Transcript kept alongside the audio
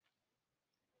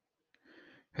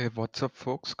Hey, what's up,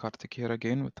 folks? Karthik here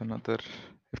again with another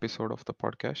episode of the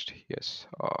podcast. Yes,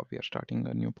 we are starting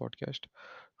a new podcast.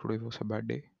 Today was a bad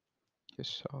day.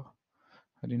 Yes,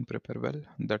 I didn't prepare well.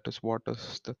 That is what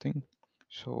is the thing.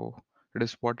 So it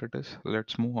is what it is.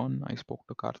 Let's move on. I spoke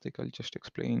to Karthik. I'll just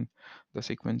explain the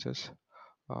sequences.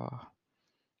 Uh,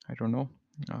 I don't know.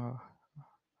 Uh,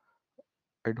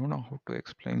 I don't know how to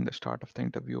explain the start of the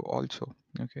interview. Also,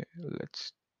 okay.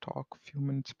 Let's talk a few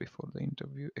minutes before the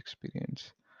interview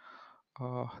experience.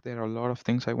 There are a lot of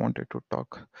things I wanted to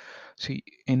talk. See,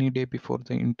 any day before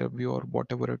the interview or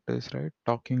whatever it is, right?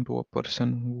 Talking to a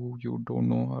person who you don't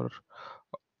know, or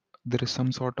there is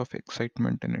some sort of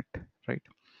excitement in it, right?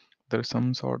 There is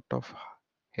some sort of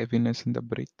heaviness in the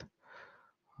breath.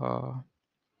 Uh,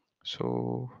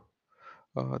 so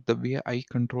the way I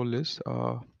control is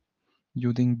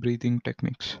using breathing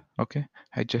techniques. Okay,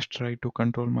 I just try to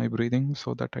control my breathing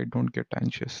so that I don't get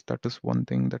anxious. That is one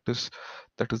thing. That is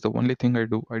the only thing I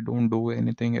do. I don't do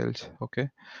anything else. Okay.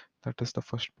 That is the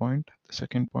first point. The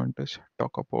second point is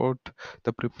talk about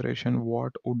the preparation.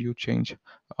 What would you change?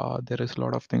 There is a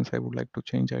lot of things I would like to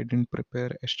change. I didn't prepare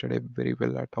yesterday very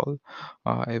well at all.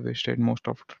 I wasted most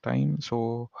of the time,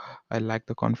 so I lack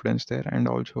the confidence there. And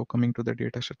also coming to the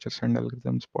data structures and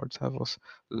algorithms parts, I was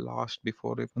lost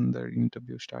before even the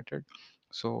interview started,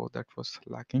 so that was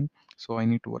lacking. So I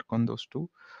need to work on those two.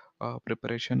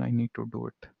 Preparation, I need to do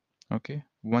it. Okay,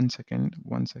 1 second,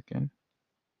 1 second.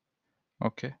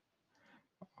 Okay,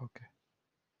 okay.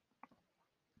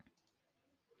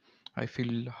 I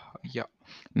feel, yeah,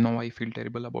 now I feel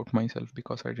terrible about myself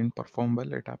because I didn't perform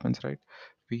well. It happens, right?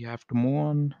 We have to move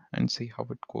on and see how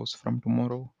it goes from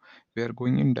tomorrow. We are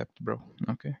going in depth, bro.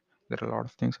 Okay. There are a lot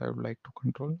of things I would like to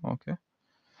control. Okay.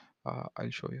 I'll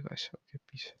show you guys. Okay,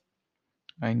 peace.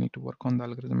 I need to work on the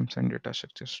algorithms and data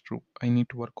structures. True. I need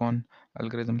to work on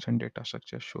algorithms and data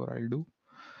structures. Sure, I'll do.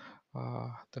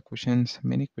 The questions,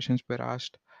 many questions were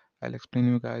asked. I'll explain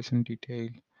you guys in detail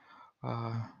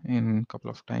in a couple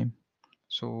of time.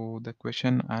 So the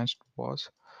question asked was,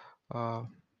 uh,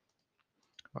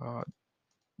 uh,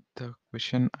 the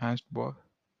question asked was,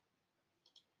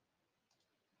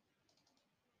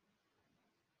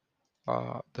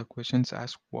 the questions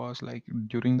asked was like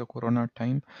during the Corona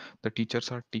time, the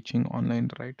teachers are teaching online,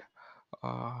 right?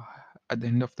 Uh, at the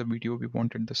end of the video, we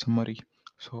wanted the summary.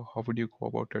 So how would you go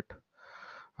about it?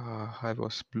 I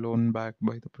was blown back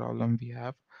by the problem we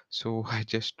have. So I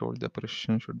just told the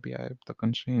person should be have the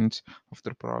constraints of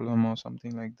the problem or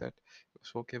something like that. It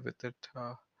was okay with it.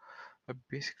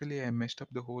 Basically, I messed up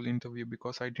the whole interview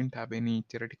because I didn't have any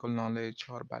theoretical knowledge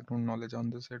or background knowledge on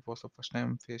this. It was the first time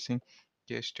I'm facing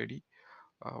case study.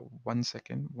 1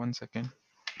 second, 1 second,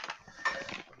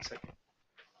 1 second.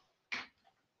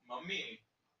 Mummy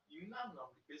என்ன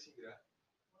அப்படி பேசிக்கிற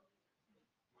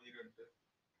உயிரிட்டு.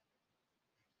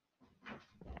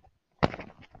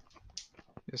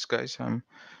 Yes, guys,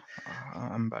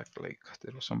 I'm back. Like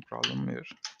there was some problem here.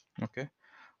 Okay,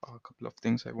 a couple of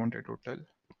things I wanted to tell.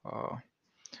 Uh,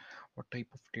 what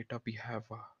type of data we have?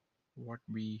 What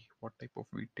type of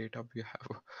data we have?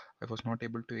 I was not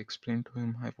able to explain to him.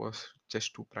 I was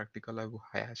just too practical.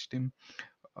 I asked him,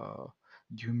 uh,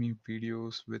 give me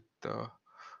videos with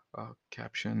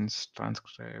captions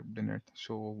transcribed in it.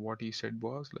 So what he said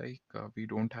was like, we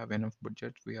don't have enough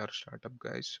budget. We are startup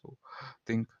guys, so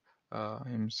think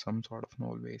in some sort of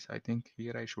null ways. I think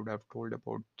here I should have told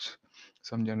about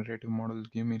some generative models.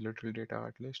 Give me little data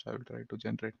at least. I will try to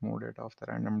generate more data of the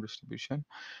random distribution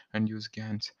and use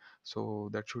GANs. So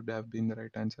that should have been the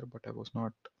right answer, but I was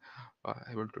not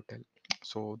able to tell.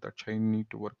 So that I need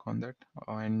to work on that.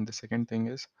 And the second thing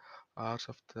is hours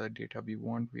of the data we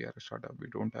want. We are a startup. We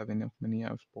don't have enough money.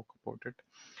 I've spoke about it.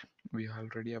 We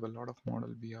already have a lot of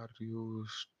model. We are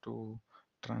used to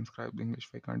transcribe English.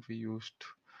 Why can't we use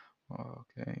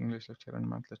okay, English lecture and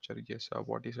math lecture? Yes,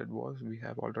 what he said was we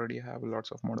have already have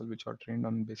lots of models which are trained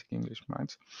on basic English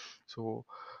maths. So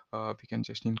we can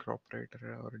just incorporate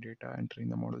our data and train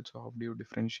the model. So how do you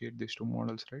differentiate these two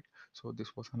models, right? So this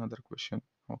was another question.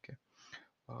 Okay,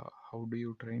 how do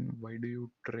you train? Why do you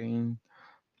train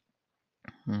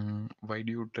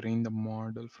the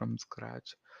model from scratch?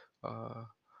 Uh,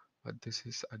 this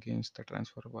is against the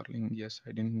transfer warning. Yes,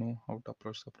 I didn't know how to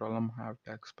approach the problem. I have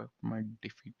to expect my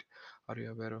defeat. Are you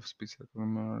aware of speech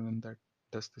recognition that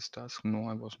does this task? No,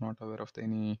 I was not aware of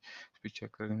any speech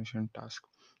recognition task.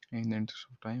 In the interest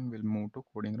of time, we'll move to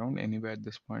coding round. Anyway, at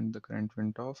this point, the current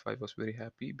went off. I was very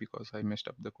happy because I messed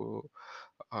up the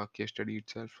case study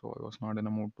itself, so I was not in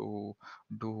a mood to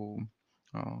do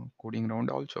coding round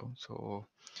also. So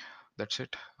that's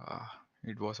it.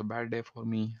 It was a bad day for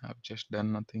me. I've just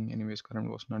done nothing. Anyways, Karan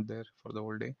was not there for the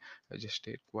whole day. I just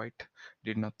stayed quiet,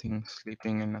 did nothing,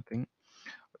 sleeping and nothing.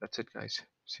 That's it, guys.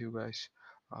 See you guys.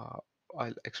 Uh,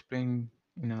 I'll explain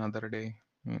in another day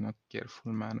in a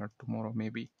careful manner tomorrow,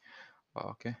 maybe.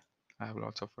 Okay. I have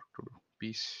lots of work to do.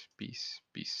 Peace, peace,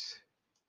 peace.